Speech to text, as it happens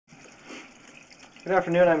Good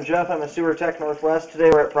afternoon, I'm Jeff. I'm a sewer tech Northwest.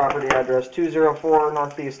 Today we're at property address 204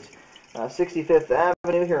 Northeast 65th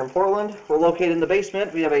Avenue here in Portland. We're located in the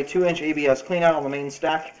basement. We have a 2-inch ABS cleanout on the main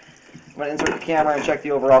stack. I'm going to insert the camera and check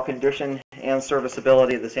the overall condition and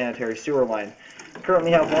serviceability of the sanitary sewer line.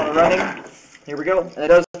 Currently have one running. Here we go. And it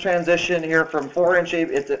does transition here from 4-inch,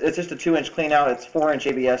 it's just a 2-inch cleanout. It's 4-inch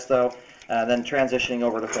ABS though, then transitioning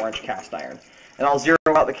over to 4-inch cast iron. And I'll zero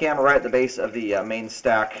out the camera right at the base of the main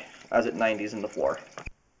stack as it 90s in the floor.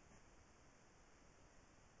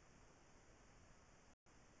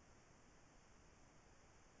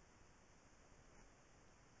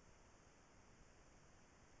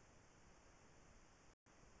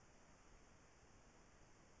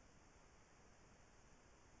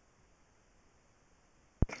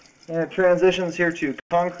 And it transitions here to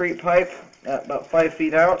concrete pipe at about 5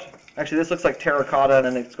 feet out. Actually, this looks like terracotta, and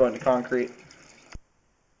then it's going to concrete.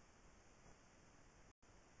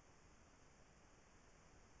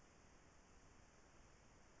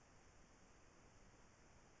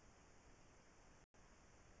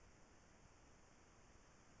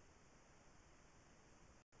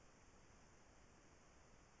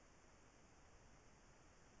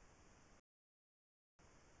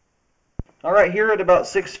 All right, here at about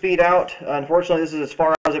 6 feet out, unfortunately this is as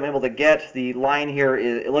far as I'm able to get. The line here,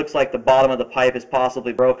 it looks like the bottom of the pipe is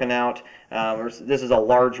possibly broken out. This is a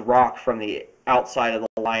large rock from the outside of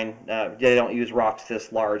the line. They don't use rocks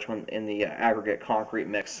this large when in the aggregate concrete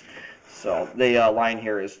mix. So the line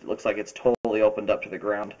here looks like it's totally opened up to the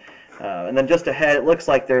ground. And then just ahead, it looks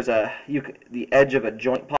like there's the edge of a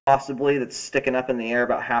joint possibly that's sticking up in the air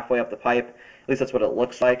about halfway up the pipe. At least that's what it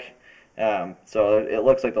looks like. So it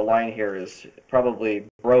looks like the line here is probably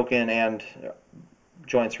broken and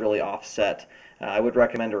joints really offset. I would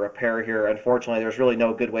recommend a repair here. Unfortunately, there's really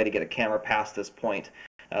no good way to get a camera past this point.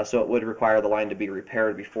 So it would require the line to be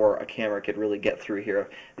repaired before a camera could really get through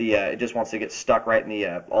here. It just wants to get stuck right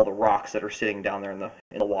in all the rocks that are sitting down there in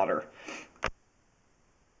the water.